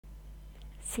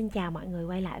Xin chào mọi người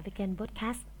quay lại với kênh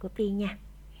podcast của Tiên nha.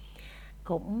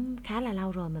 Cũng khá là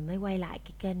lâu rồi mình mới quay lại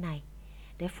cái kênh này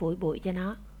để phủi bụi cho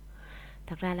nó.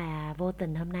 Thật ra là vô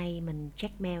tình hôm nay mình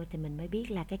check mail thì mình mới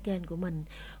biết là cái kênh của mình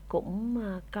cũng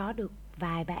có được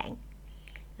vài bạn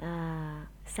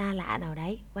xa lạ nào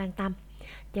đấy quan tâm.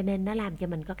 Cho nên nó làm cho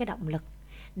mình có cái động lực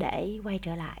để quay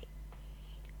trở lại.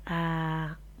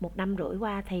 1 năm rưỡi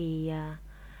qua thì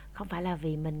không phải là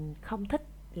vì mình không thích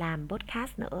làm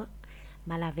podcast nữa,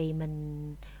 mà là vì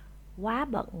mình quá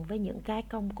bận với những cái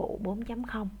công cụ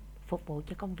 4.0 phục vụ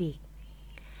cho công việc.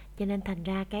 Cho nên thành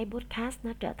ra cái podcast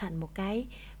nó trở thành một cái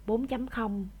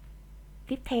 4.0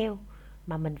 tiếp theo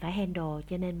mà mình phải handle,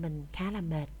 cho nên mình khá là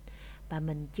mệt và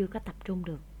mình chưa có tập trung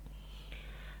được.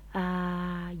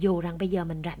 Dù rằng bây giờ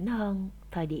mình rảnh hơn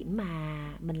thời điểm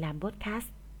mà mình làm podcast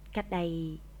cách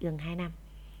đây gần 2 năm.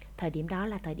 Thời điểm đó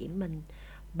là thời điểm mình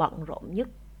bận rộn nhất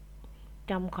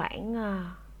trong khoảng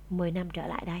 10 năm trở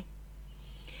lại đây.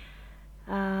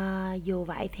 Dù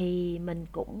vậy thì mình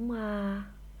cũng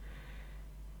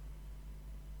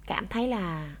cảm thấy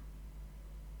là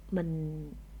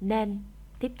mình nên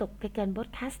tiếp tục cái kênh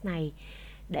podcast này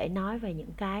để nói về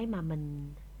những cái mà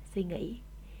mình suy nghĩ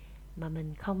mà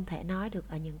mình không thể nói được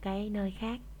ở những cái nơi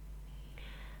khác.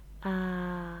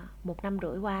 1 năm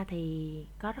rưỡi qua thì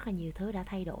có rất là nhiều thứ đã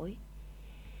thay đổi.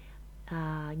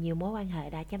 Nhiều mối quan hệ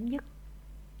đã chấm dứt,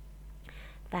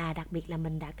 và đặc biệt là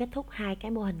mình đã kết thúc 2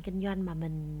 cái mô hình kinh doanh mà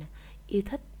mình yêu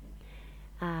thích.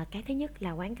 Cái thứ nhất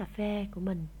là quán cà phê của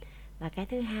mình, và cái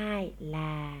thứ hai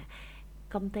là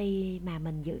công ty mà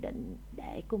mình dự định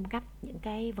để cung cấp những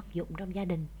cái vật dụng trong gia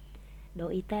đình, đồ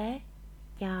y tế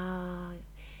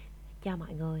cho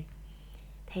mọi người.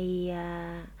 Thì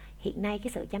hiện nay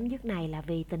cái sự chấm dứt này là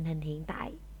vì tình hình hiện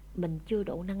tại mình chưa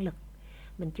đủ năng lực,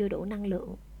 mình chưa đủ năng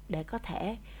lượng để có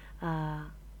thể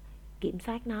kiểm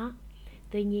soát nó.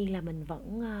 Tuy nhiên là mình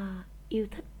vẫn yêu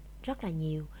thích rất là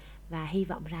nhiều, và hy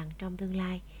vọng rằng trong tương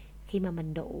lai khi mà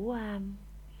mình đủ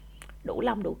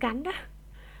lông đủ cánh đó,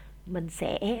 mình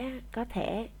sẽ có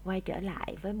thể quay trở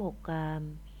lại với một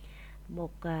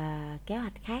kế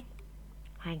hoạch khác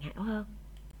hoàn hảo hơn.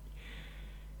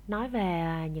 Nói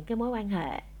về những cái mối quan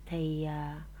hệ thì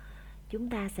chúng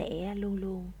ta sẽ luôn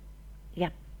luôn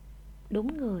gặp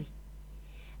đúng người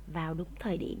vào đúng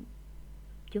thời điểm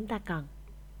chúng ta cần.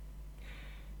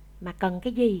 Mà cần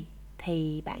cái gì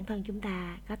thì bản thân chúng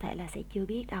ta có thể là sẽ chưa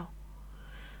biết đâu.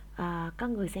 Có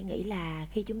người sẽ nghĩ là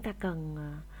khi chúng ta cần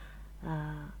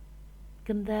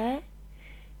kinh tế,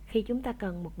 khi chúng ta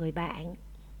cần một người bạn,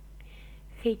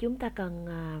 khi chúng ta cần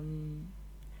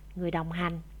người đồng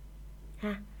hành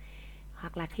ha,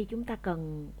 hoặc là khi chúng ta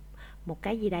cần một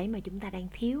cái gì đấy mà chúng ta đang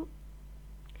thiếu.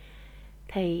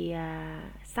 Thì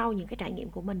sau những cái trải nghiệm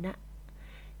của mình á,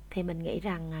 thì mình nghĩ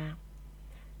rằng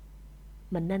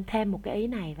mình nên thêm một cái ý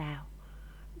này vào.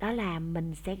 Đó là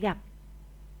mình sẽ gặp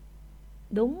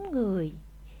đúng người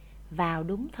vào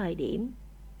đúng thời điểm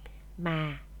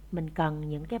mà mình cần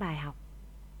những cái bài học.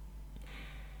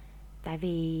 Tại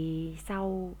vì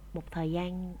sau một thời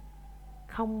gian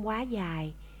không quá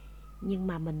dài, nhưng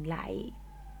mà mình lại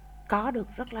có được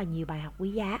rất là nhiều bài học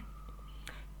quý giá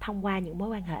thông qua những mối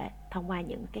quan hệ, thông qua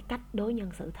những cái cách đối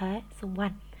nhân xử thế xung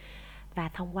quanh, và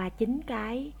thông qua chính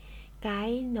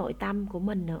cái nội tâm của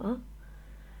mình nữa.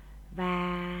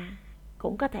 Và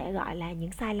cũng có thể gọi là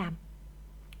những sai lầm,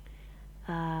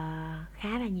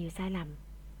 khá là nhiều sai lầm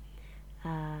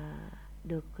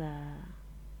được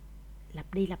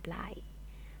lặp đi lặp lại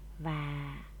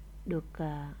và được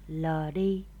lờ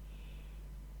đi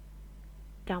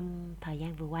trong thời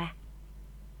gian vừa qua.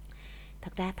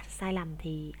 Thật ra sai lầm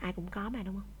thì ai cũng có mà,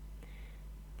 đúng không?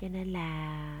 Cho nên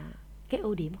là cái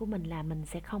ưu điểm của mình là mình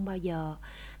sẽ không bao giờ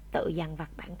tự dằn vặt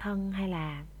bản thân hay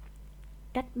là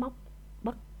trách móc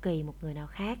bất kỳ một người nào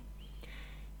khác.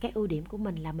 Cái ưu điểm của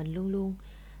mình là mình luôn luôn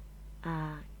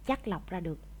chắt lọc ra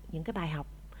được những cái bài học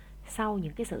sau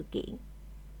những cái sự kiện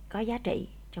có giá trị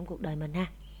trong cuộc đời mình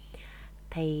ha.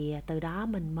 Thì từ đó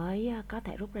mình mới có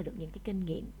thể rút ra được những cái kinh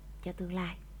nghiệm cho tương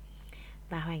lai,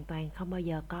 và hoàn toàn không bao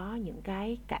giờ có những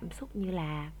cái cảm xúc như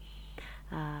là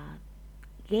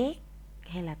ghét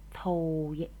hay là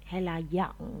thù hay là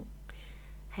giận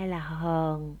hay là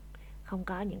hờn. Không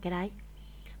có những cái đấy.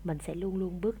 Mình sẽ luôn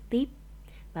luôn bước tiếp,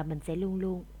 và mình sẽ luôn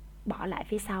luôn bỏ lại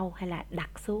phía sau hay là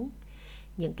đặt xuống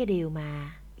những cái điều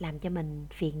mà làm cho mình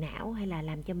phiền não hay là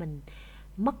làm cho mình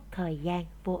mất thời gian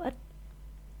vô ích.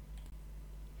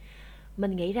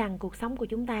 Mình nghĩ rằng cuộc sống của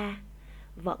chúng ta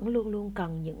vẫn luôn luôn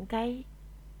cần những cái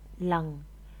lần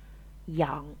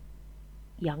dọn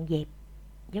dẹp.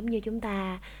 Giống như chúng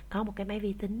ta có một cái máy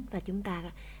vi tính và chúng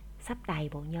ta sắp đầy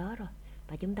bộ nhớ rồi,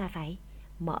 và chúng ta phải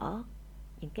mở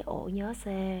những cái ổ nhớ C,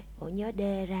 ổ nhớ D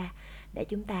ra để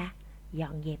chúng ta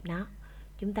dọn dẹp nó.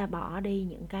 Chúng ta bỏ đi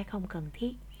những cái không cần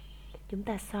thiết, chúng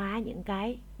ta xóa những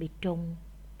cái bị trùng,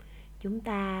 chúng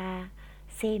ta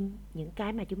xem những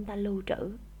cái mà chúng ta lưu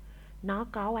trữ nó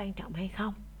có quan trọng hay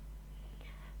không,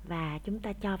 và chúng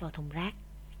ta cho vào thùng rác.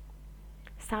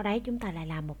 Sau đấy chúng ta lại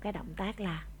làm một cái động tác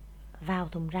là vào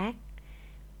thùng rác,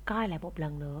 coi lại một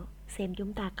lần nữa xem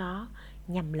chúng ta có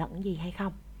nhầm lẫn gì hay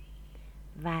không,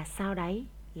 và sau đấy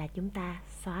là chúng ta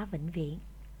xóa vĩnh viễn.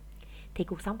 Thì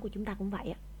cuộc sống của chúng ta cũng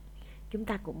vậy á. Chúng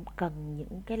ta cũng cần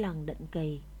những cái lần định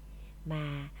kỳ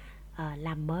mà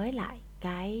làm mới lại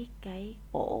cái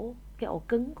ổ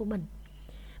cứng của mình.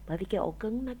 Bởi vì cái ổ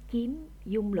cứng nó chiếm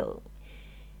dung lượng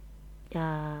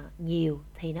nhiều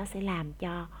thì nó sẽ làm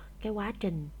cho cái quá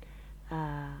trình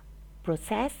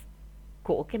process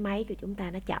của cái máy của chúng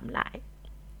ta nó chậm lại.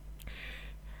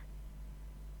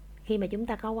 Khi mà chúng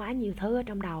ta có quá nhiều thứ ở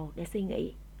trong đầu để suy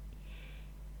nghĩ,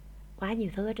 quá nhiều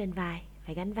thứ ở trên vai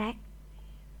phải gánh vác,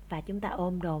 và chúng ta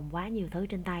ôm đồm quá nhiều thứ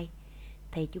trên tay,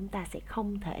 thì chúng ta sẽ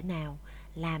không thể nào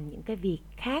làm những cái việc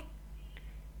khác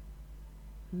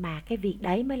mà cái việc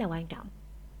đấy mới là quan trọng.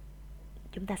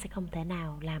 Chúng ta sẽ không thể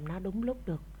nào làm nó đúng lúc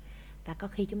được, và có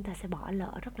khi chúng ta sẽ bỏ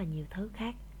lỡ rất là nhiều thứ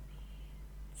khác.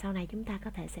 Sau này chúng ta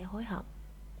có thể sẽ hối hận.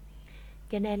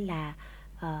 Cho nên là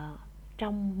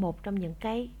trong một trong những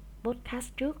cái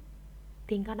podcast trước,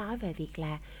 Tiên có nói về việc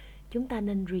là chúng ta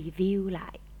nên review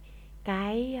lại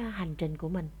cái hành trình của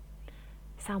mình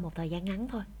sau một thời gian ngắn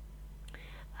thôi.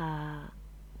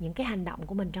 Những cái hành động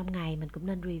của mình trong ngày mình cũng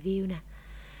nên review nè.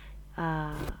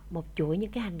 Một chuỗi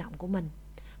những cái hành động của mình,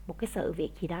 một cái sự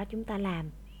việc gì đó chúng ta làm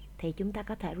thì chúng ta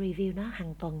có thể review nó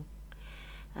hàng tuần.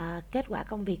 Kết quả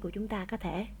công việc của chúng ta có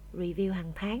thể review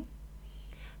hàng tháng.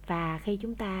 Và khi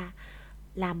chúng ta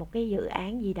làm một cái dự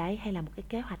án gì đấy hay là một cái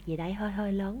kế hoạch gì đấy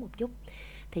hơi lớn một chút,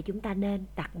 thì chúng ta nên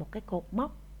đặt một cái cột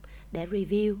mốc để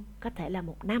review, có thể là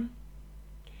 1 năm.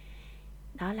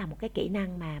 Đó là một cái kỹ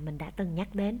năng mà mình đã từng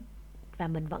nhắc đến và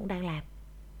mình vẫn đang làm.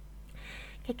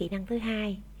 Cái kỹ năng thứ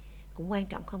hai cũng quan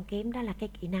trọng không kém, đó là cái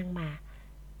kỹ năng mà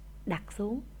đặt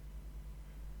xuống,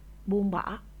 buông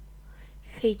bỏ.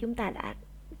 Khi chúng ta đã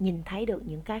nhìn thấy được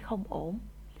những cái không ổn,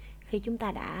 khi chúng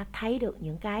ta đã thấy được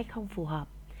những cái không phù hợp,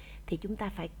 thì chúng ta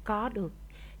phải có được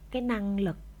cái năng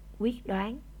lực quyết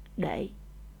đoán để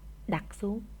đặt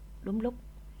xuống đúng lúc,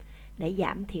 để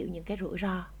giảm thiểu những cái rủi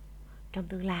ro trong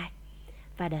tương lai,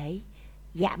 và để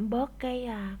giảm bớt cái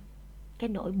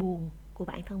nỗi buồn của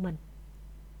bản thân mình.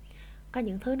 Có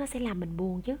những thứ nó sẽ làm mình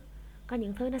buồn chứ, có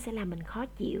những thứ nó sẽ làm mình khó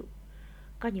chịu,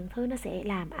 có những thứ nó sẽ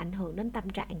làm ảnh hưởng đến tâm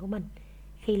trạng của mình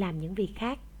khi làm những việc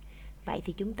khác. Vậy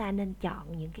thì chúng ta nên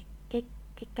chọn những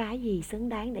cái gì xứng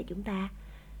đáng để chúng ta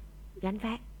gánh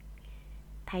vác,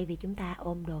 thay vì chúng ta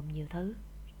ôm đồm nhiều thứ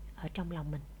ở trong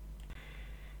lòng mình.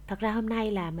 Thật ra hôm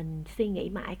nay là mình suy nghĩ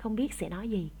mãi không biết sẽ nói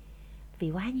gì,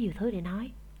 vì quá nhiều thứ để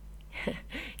nói.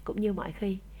 Cũng như mọi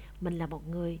khi, mình là một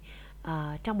người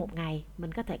trong một ngày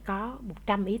mình có thể có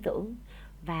 100 ý tưởng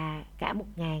và cả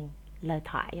 1000 lời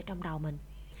thoại ở trong đầu mình.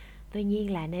 Tuy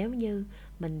nhiên là nếu như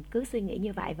mình cứ suy nghĩ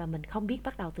như vậy và mình không biết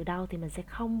bắt đầu từ đâu, thì mình sẽ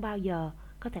không bao giờ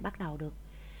có thể bắt đầu được.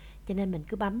 Cho nên mình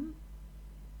cứ bấm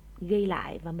ghi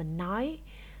lại và mình nói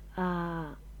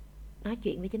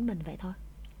chuyện với chính mình vậy thôi.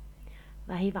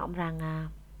 Và hy vọng rằng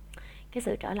cái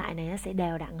sự trở lại này nó sẽ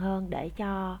đều đặn hơn, để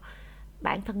cho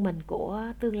bản thân mình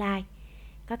của tương lai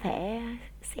có thể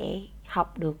sẽ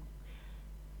học được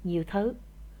nhiều thứ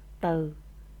từ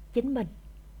chính mình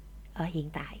ở hiện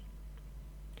tại.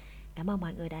 Cảm ơn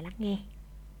mọi người đã lắng nghe.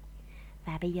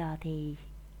 Và bây giờ thì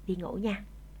đi ngủ nha.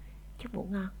 Chúc ngủ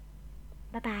ngon.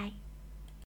 Bye bye.